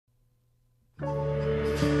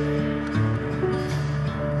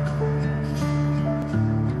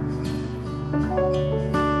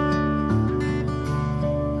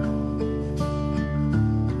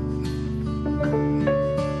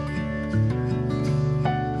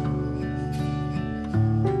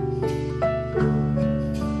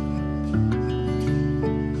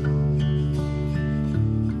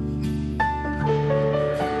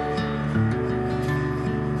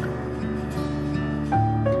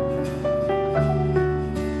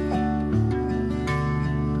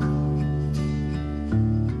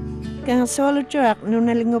Kang solutuak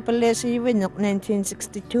nunalingo pala sa yuwenok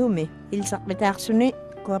 1962 mi ilsak bitaksuni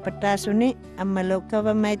kuapatasuni amalo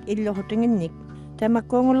government illohutinginik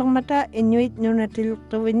tamakongulang mata inuit nunatiluk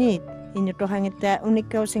tawinit inutuhangita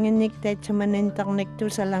unikaw singinik tayo samanentak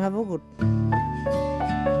nektu sa langabugut.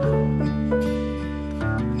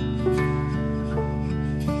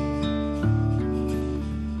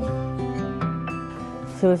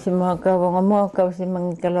 So si mga kawang mo kaw si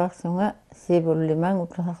mga kalaksunga sibol limang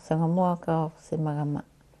utlaksunga mo kaw si mga ma.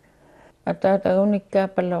 At unik ka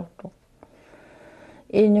palokto.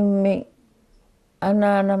 Inyumi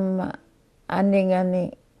ananam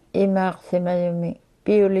aning imak si mayumi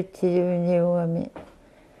piulit si yumi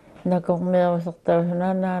nakok mewa saktaw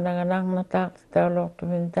na nananganang matak tawlok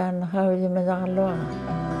tumintan nakaw si masakaloa.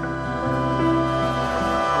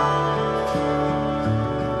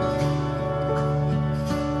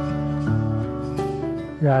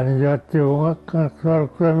 Yani jattiunga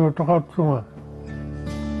Taqramiut qatsunga.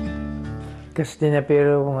 Kastina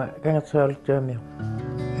piruunga kangatsualtuamiu.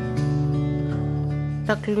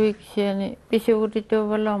 Takluik siani pisugudito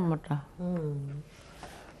valamuta.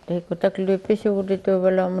 Teko takluik pisugudito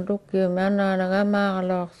valamuta kiumi ananaga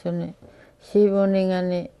maaqaloqsuni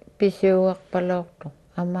sivuningani pisuuaq paloqtu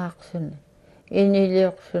amaaqsuni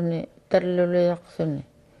iniliuqsuni talluliuqsuni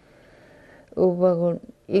ubagun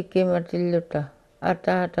ikimatilluta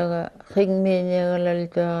ataataga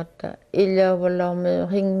qingmiiniagalalituaqatta ilauvalaumiu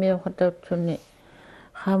qingmiuqatautsuni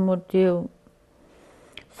qamutiu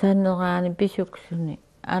sanneqaani pisuksuni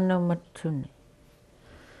anumatsuni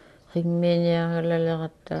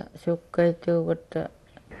qingmiiniagalalaqatta sukkaituugatta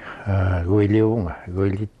Guiliunga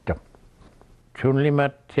guilittam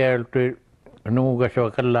sunlimat sialtu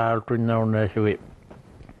nuugasua naunasui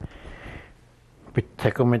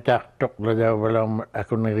pitsakumitaqtoq ladauvalam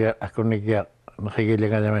akunigia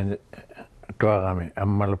naqigiliganaman tuaqami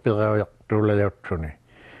ammalu piqaujaqtuulalautsuni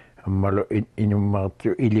ammalu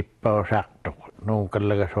inummartu ilippausaqtoq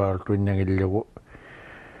nuukallagasuartuinnagillugu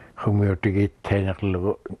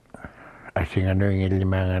humiutigiittainaqlugu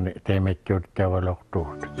asinganuingillimaangani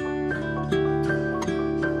taimatsuuttavaloqtuut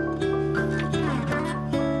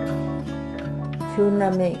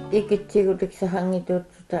Sunami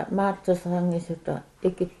ikitsigutiksahanngituutsuta maatsasahanngisuta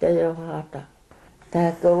ikittajoqaata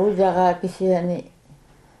taakka ujaqaakisiani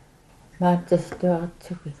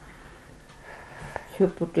maatsasituaqatsuki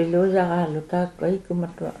supputilu ujaqaalu taakka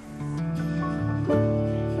ikumatua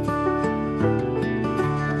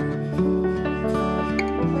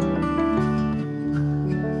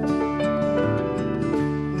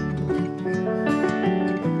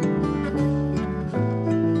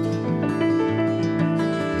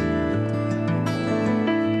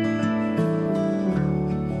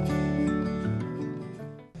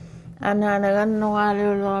Ananagan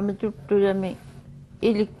nungaaliulaqami tuttujami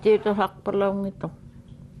iliktiutasaqpalaungito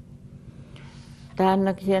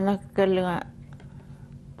taannaksianakkallinga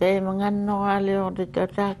taimangan nungaaliuqtito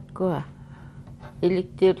taakkua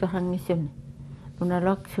iliktiutasangisuni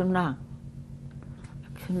unalaksunaaq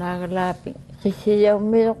aksunaagalaapi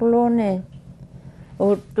qissiyaumiuqluuni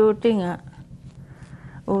uuttuutinga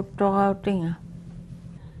uuttoqautinga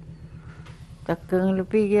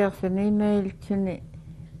takkangalupigiarsuni imailtsuni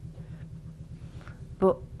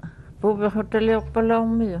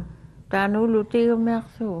Puupiqutaliuqpalaummiu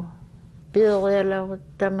taanulutigamiaqsugu piirialaugut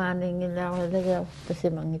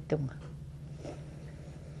tamaaningilaaqilagaaqtasimangittunga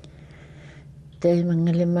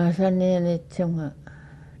taimangalimaasanianitsunga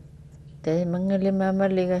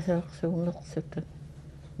taimangalimaamaligasaaqsugumeqsutut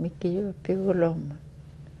mikkiyu pigulorma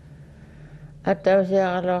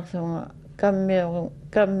atausiaqaloqsunga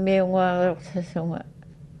kammiunguariuqsasunga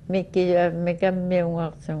mikkiyu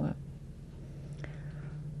kammiunguarsunga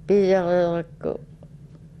Piyaqirakku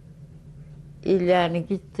ilaani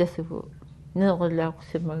kitsasugu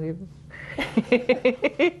neqilauqsimagivu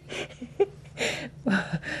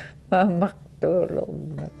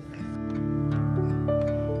mamaqtuulorma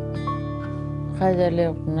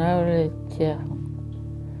qajaliuqnaulitsiaqu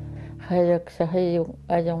qajaksahiyu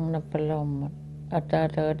ajornapalaummat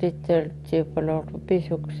ataataga titsaltsiupaloortu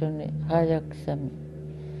pisuksuni qajaksami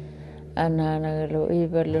Ananagalo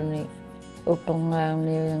ibaluni upangang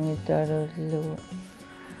niyo yung itaralo.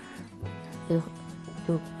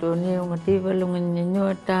 Tukto niyo matibalungan ninyo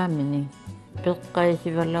at amin eh. Tukay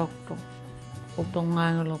si balakto.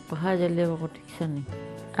 Upangang lo pahaja lewa ko tiksan eh.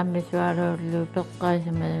 Ambiswara lo tukay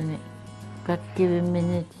sa mayon eh. Kakibi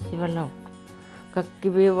minit si balakto.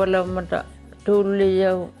 Kakibi wala mata tuli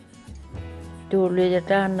yaw. Tuli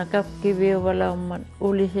yatan na kakibi wala mat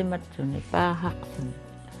uli si matsun eh. Pahak sun.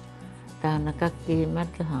 Tana kakibi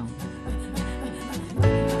matahang.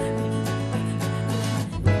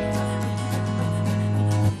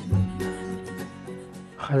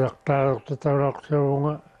 Kayak tarak sa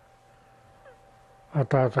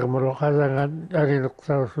atatak mo kajangan ang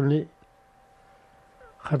inuksaw suni.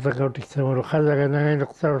 Katagaw tiksa mo kajangan ang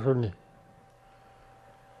inuksaw suni.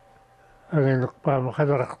 Ang inukpa mo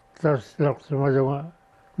kadarak sa mga nga.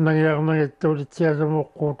 Nangyang nangitulit siya sa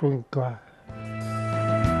mukutung ka.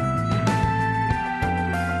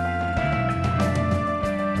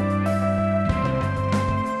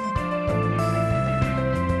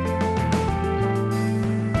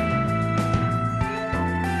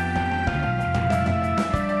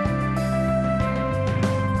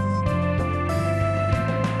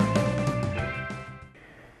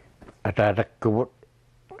 Atatak kubut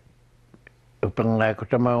upang ko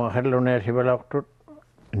sa mga halunay si balaktut,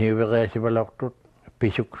 niwagay si balaktut,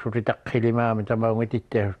 pisuk suritak hilima sa mga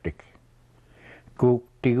ngititihustik. Kuk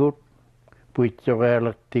tigut,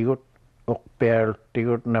 puitsogalak tigut, okpeal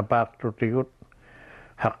tigut, napaktu tigut,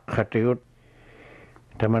 hakka tigut.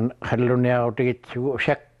 Taman halunay ako tigit sugu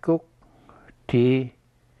syakkuk,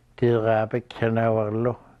 tirapik sa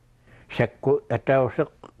nawarlo. Syakkuk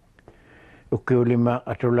atawsak. Ukiulima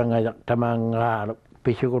atulang ayak tamang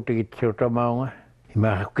pisuko tigit sa tamang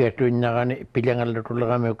makakatuin na kani pilangal na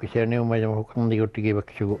tulang kami ukisya niyo mayang hukang niyo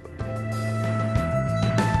tigibak sugo.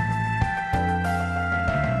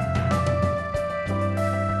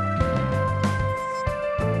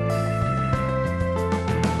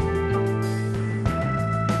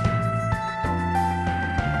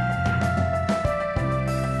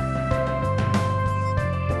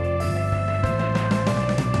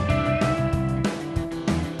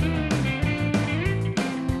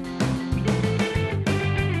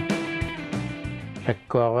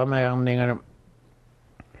 Sakko ako mayang ningan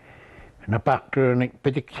napakto nik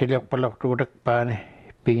pitik silyak palak tudak pani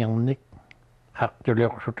pingang nik hak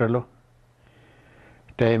tulyak sutalo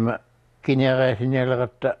tema kinyara sinyala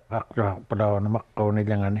kata fakto hak palaw na makkaw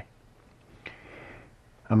nilang ani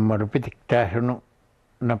amma pitik taso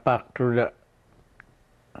napakto da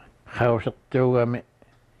khawsak tuwa me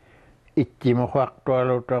itti mo fakto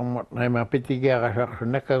alo tang mo na mapitiga ka sa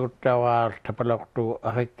nakagutawar sa palakto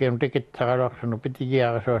akikem tikit sa kalak sa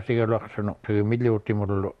pitiga ka sa sigalak sa milyo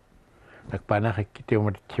timurlo nagpanakikiti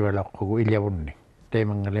mo si walak ko ilyabon ni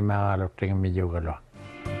tayo mga lima kalak ting medyo galo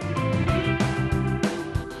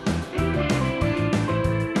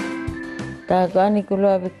Takani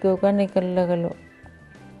kulabit ko kani kalagalo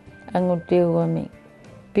ang utiw kami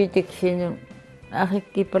pitik sinyo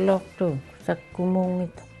akikipalakto sa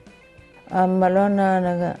kumong ito. Malona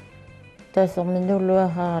naga tasok ni nulua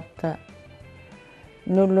hata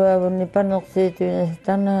nulua ni panok situ ni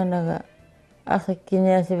tanah naga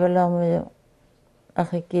akikinya si balam yo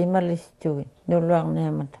akikimalis cuy nulua ni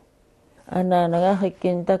amat ana naga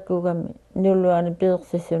akikin taku kami nulua ni pilok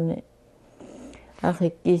sesune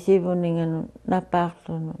akikisi buningan napak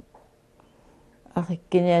tuh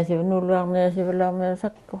akikinya si nulua ni si balam yo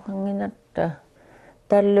sakko hanginata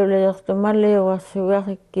talu leyok tu malewa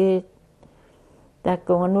suakikit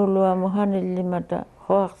Tako nulua mohani limata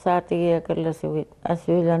hoak saati ya kala suwit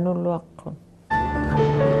aswila nulua kon.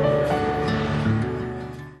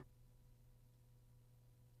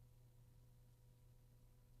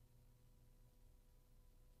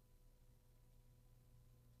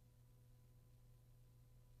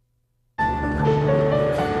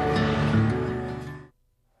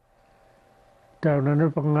 Tahun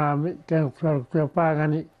na pangami kang sarap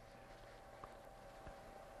pangani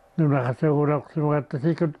nung nakasagurak sa mga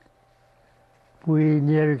tasikot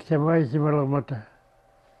puinyerik sa mga isimalamata.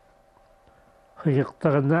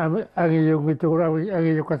 Kayaktakan na ang iyong iturang ang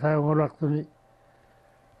iyong kasagurak ni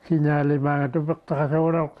sinali mga tupak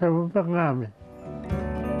nakasagurak sa mga pangami.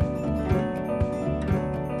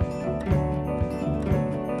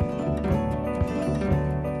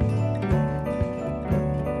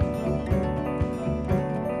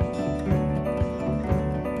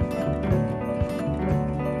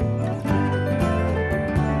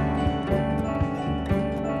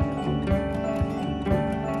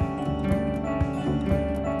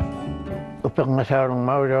 Upang nasarang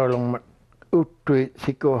maulalong uttui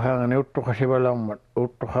sikohangani uttuqasivalarmat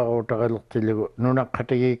uttuqaruutaqalertiligu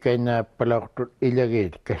nunaqqatigiikainnaappalartut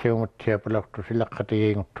ilagiit kasiumatsiappalartu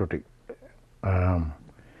silaqqatigiinguttutik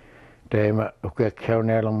teema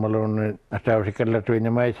ukiaksaunialermaluunni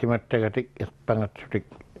atausikallatuinamaisimattagatik irpangatsutik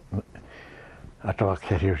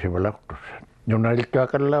atoraksasiusivalartus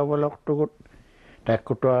nunalittuaqallauvalartugut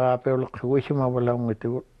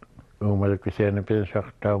taakkutuaraapiuleqsuguisimavalaungitugut uumalukisiani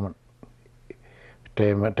pinsartauman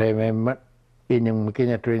teema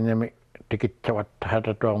inimmikinatuinami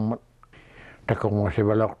tikitsawattahatatuarmat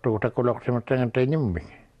takungusivalartugu takulorsimattangan tainimmik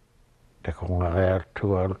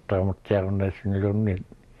takunngariartugualuttaramutsiarunnaissunilunniit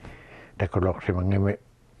takulorsimangimi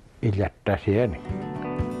ilattasiani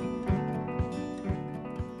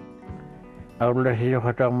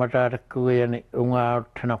aullasiyuqatuarmataatakkugiani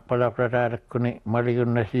ungaarutsanarpalartataattakkuni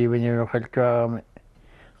maligunnasiiviñunuqaltuarami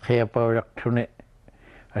qiapaujaqsuni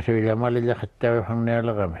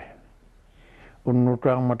asuilamalillaqattaviuqarnialerami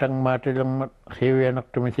unnutuarmatangmaatilermat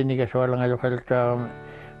qiuvianertumi sinikasualangaluqaltuarami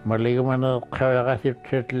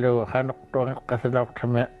maligumaneeqqaviaqasiutsiutlugu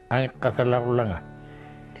qanortuangeqqasalaortami angeqqasalarullanga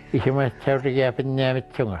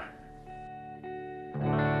isimaatsautigiapinniamitsunga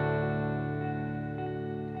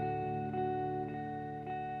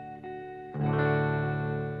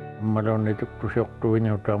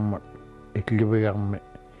malunnituktusiortuviñuutuarmat iklivigarmi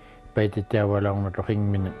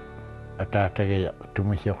paititiavalarnatoqingmini ataatagia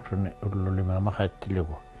tumisiortuni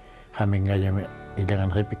ullulimaamaqaattilugu qamingayami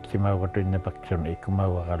ilangan ripiksimaugatuinnapaksun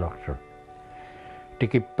ikkumauaqalorsun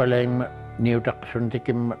tikippalaingma niutaqsun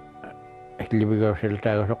tikimma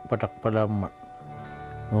iklivigaussiltaagusoqpataqpalaamma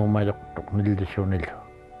muumajoqtuq nillissunillu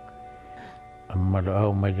ammalu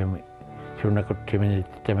aumajami sunakutsimini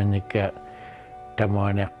tamanikka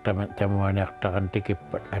tamuaniaqtaqan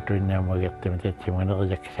tikippat atuinnaamagiartami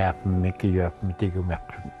tatsimanerijaksaapmi kiyuapmi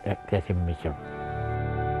tigumeaqsun tasimmissun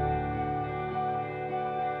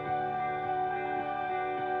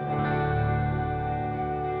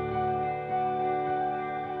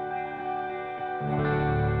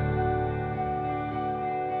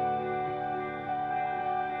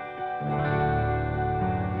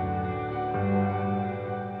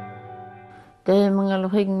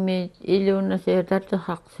Taimangaluqingmi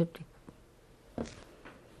iluunasiutattaqarsutik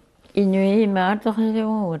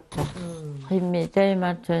inuimaatoqilunguutta qimmi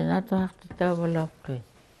taimaatsuin atoqartutauvalartui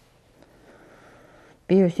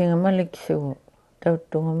piusingamalikkisugu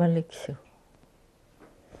tauttungamalikkisugu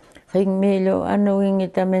qingmiilu anugingi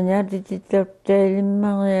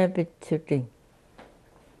tamaniatititlautailimmaриапитсутик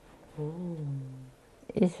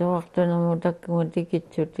isuartunermu takkungu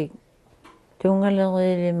tikitsutik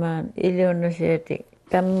tungaleriilimaan iluunasiatik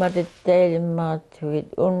tammatittailimmaratsuгит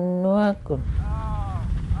unnuakkun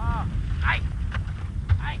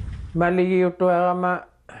Maligiutuarama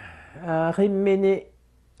qimmini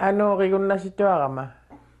anuorigunnasituarama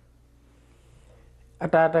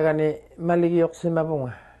ataatagani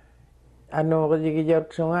maligiorsimapunga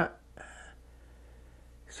anuorigigiautsunga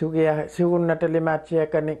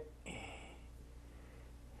sugunnatalimaatiakani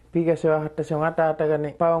pikasuaqattasunga ataatagani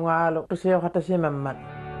paungaalu tusiuqattasimammat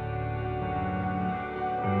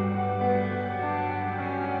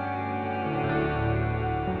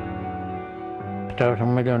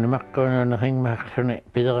tausammaluni maqqaununaqingmaaqsuni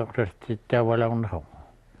pileqartutittaavalaarnahu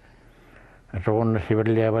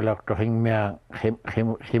atuqunnasivalliavalartu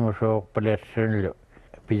qimusuorpaliatsunillu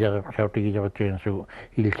pileqarsautigilequtiinsugu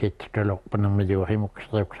ilsiattalorpanermilugu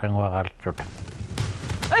qimukseriuksanguaqaartut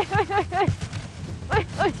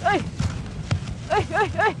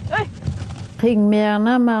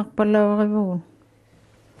qingmiarnaamaarpalaurivugun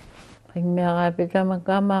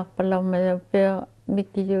qingmiaraapitamaqqaamaarpalarmaluppia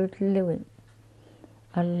mikkiyuutilluit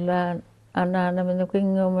аллаан анаанамину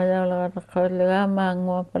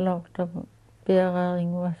кингуумалаулагатаққавиллгаамаангуаппалаортапу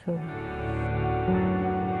пиараарингуассуу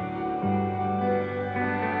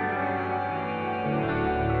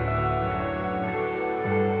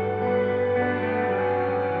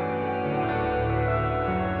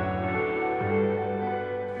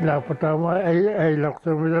laapataama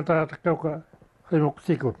ailartumilataatakkauka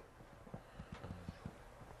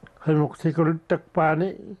qimuqsikul takpaani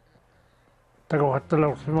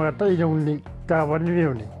takoqattalorsimagata inunni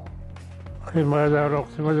taavanimiuni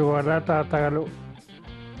qimagalaulorsimaluguala taatagalu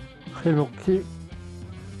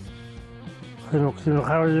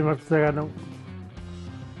qimuqsimeqavimatsaganu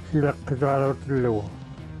silaqqitualuutillugu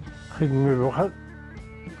qingmiluqa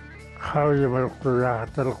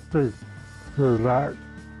qavimaluqtuyaaqatalortui siilaa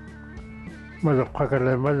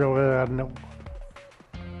maluqqakalamallugeerannu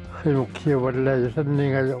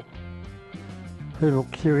qimuqsiuvallaayusanningalu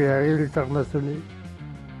qimuqsiuyaagiltarnasuni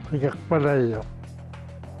qiqaqpalayo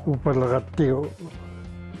upalaqattigu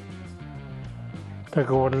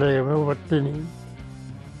Takuwalay mo batini.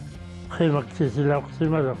 Khimak sisilak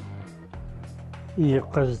simadok. Iya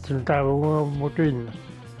kasi sintawa mo mutuin.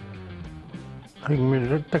 Khing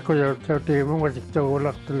minut takuyaw tawti mo wasik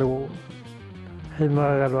tawulak talaw.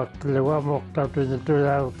 Himagalak talawa mo tawti nito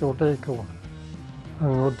yaw tawtay ko.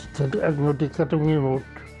 Ang uti katungimot.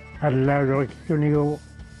 Allah do kuniyo.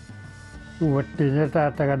 Uwati niya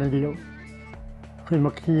tatagan nilo.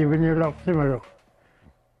 Khimak siyibin yung lak simadok.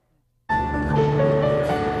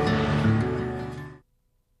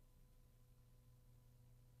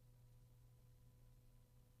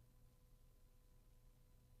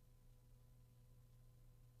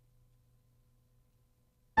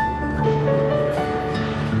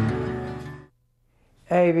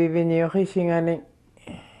 Ay bibini yung kisingani.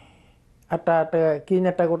 Atata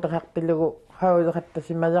kinatagot haktilugo. Hawad hatta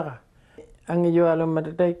si Mazaka. Ang iyo alam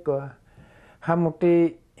matatay ko.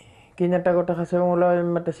 Hamuti kinatagot kasungulaw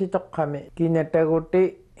matasitok kami.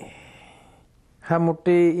 Kinataguti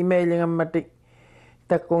hamuti emailing ang mati.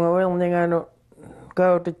 Takungawang ningano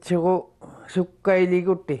kau titsiko sukkay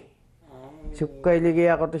liguti. Sukkay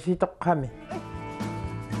ligi ako tasitok kami.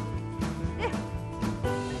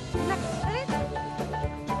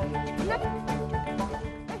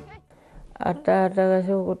 Atataga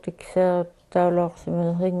sukutik sa tawlok si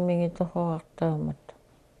Hingmingi tokoartaamat.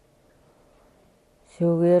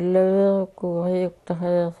 Sugiyalla ku hayuk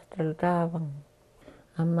tahayar sa taltawang.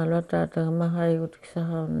 Amalo tataga mahayutik sa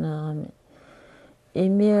kami.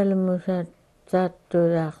 Imial mo sa tatto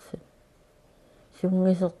yaksin.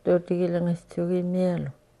 Sungisok to tigilang istugi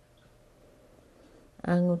imialo.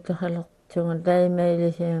 Ang utahalok tunga tayo may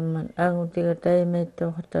lisiyaman. Ang utiga tayo may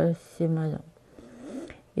tokataw simayang.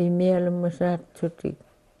 Imial mo sa tutik,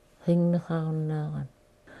 hing nakaunakan.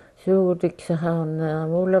 Sugutik sa kaunakan,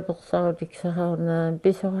 mulapak sa utik sa kaunakan,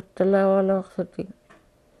 piso katalawalak sa tik.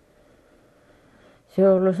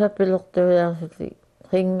 Sugulo sa pilok tawayak sa tik,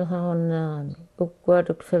 hing nakaunakan,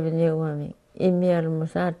 ukwadok sa binyawami, imial mo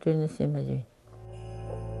sa atu na si Majoy.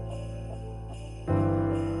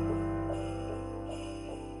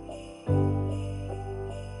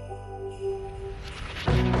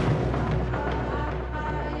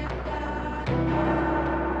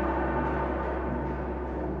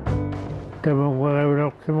 Tamang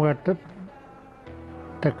wakawalak sa mga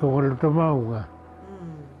takawalo tamaw nga.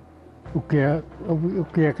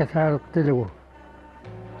 Ukiya kasarap talawa.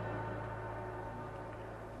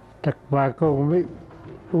 Takbako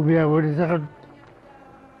umiyawa rin sa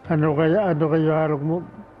ano kayo harap mo.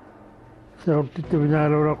 Sa tito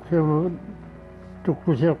binalawak siya mo.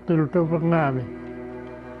 Tukpo siya tiluto pang ngami.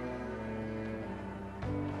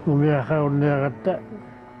 Umiyakaw niya kata.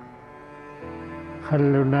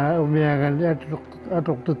 Kalau na umiyangan niya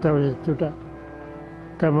atok tutaw siya tuta.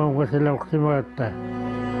 Tamang ko sila waksimata.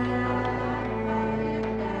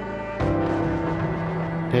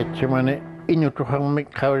 Tetsimane inutuhang may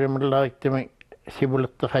kawal malaki timay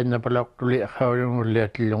sibulat na kayo na pala tuli kawal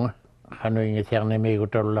ulit lunga. Kano yung isang na may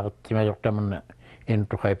gutol lakit simayok taman na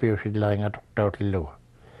inutuhay piyo sila nga tuktaw tilo.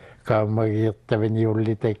 Kau magigit tabi ni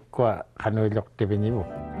ulit ay kwa kano ilok tabi ni mo.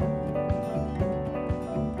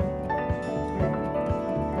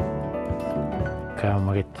 Kau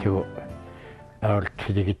magitiyo awal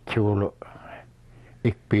sidigit chulo.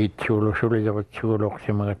 Ikpit chulo sulit ako chulo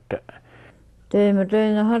kasi magata. Teema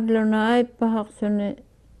na hadlo na ay pahaksuni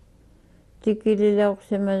tikililaw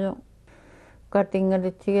si Majoy.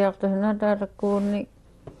 Katingalit siyak to na tarakuni.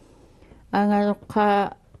 Ang ayok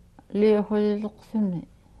ka liyakulilok suni.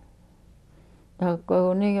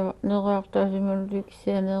 Tako ni nakakta si Majoy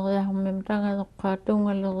siya na kaya kumimtang ayok ka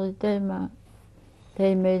tungalok teema.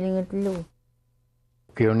 Teema ilingat lo.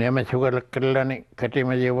 Kaya niya masugalak kalani kati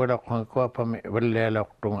majiwalak kong kuwapa may walalak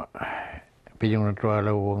tunga. Pijong na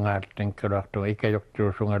tuwalaw nga ating kalak tunga. Ikayok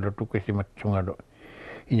tuwa sungalo tu kasi matsungalo.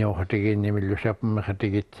 Inyaw katigin niya milusap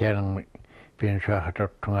makatigit siya ng pinsa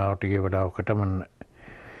katot tunga katigin wala ko kataman.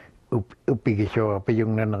 Upigisyo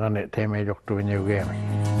pijong na nakane tayo may doktor niya ugay.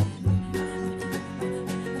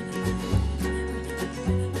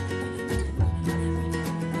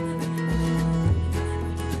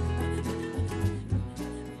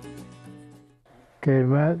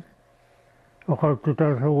 Kaya ako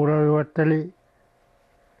tutang sa ura iwatali.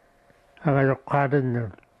 Ang ayok kadan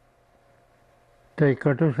nun. Tay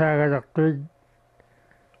ko to sa agad tuwid.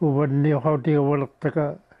 Uban ni ako tiga walak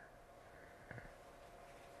taka.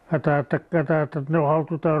 Atatak no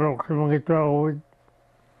ako tutarok sa mga ito ako.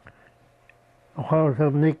 Ako sa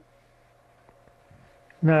nik.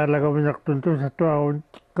 Naalaga minyak tunto sa ito ako.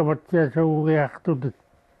 Kamat siya sa ugayak tunto.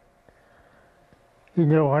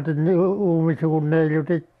 Inaw hatin ni umisukun na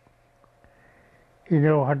ilutit.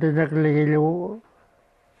 Inaw hatin nakligilo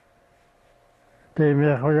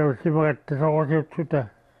Teime hoja simatta soosutsuta.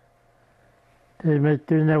 Teime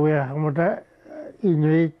tyynäviä mutta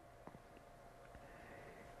inuit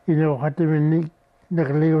inu hatiminni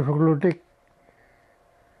nakliusulutik.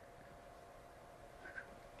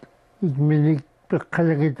 Ikmini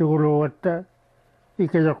pekkalakin tuuluu, että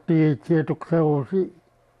ikäjokti itseetuksa uusi.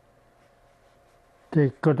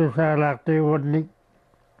 Teikko tuossa lähtevät, niin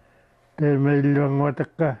teemme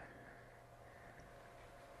ilmangoitakka.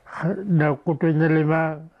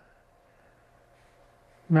 Naukkutuinnelimää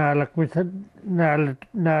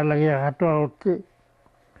näällä ja hatuautti.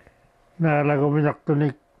 Näällä kun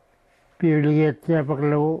minäktuni piulikiet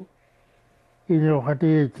siepaklau inu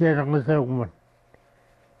hati itseetuksa seuman.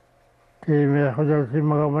 Teemme hojausin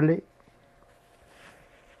makamali.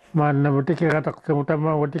 Manna mutta kekataksa mutta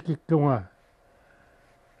mä voin tikikkunga.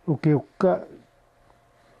 Ukiukka.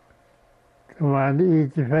 Mä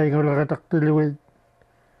itse fäingolla kataktelivat.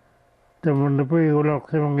 Tämmöinen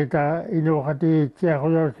puikuloksi mun kita inu hati itseä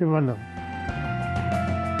hojausin manna.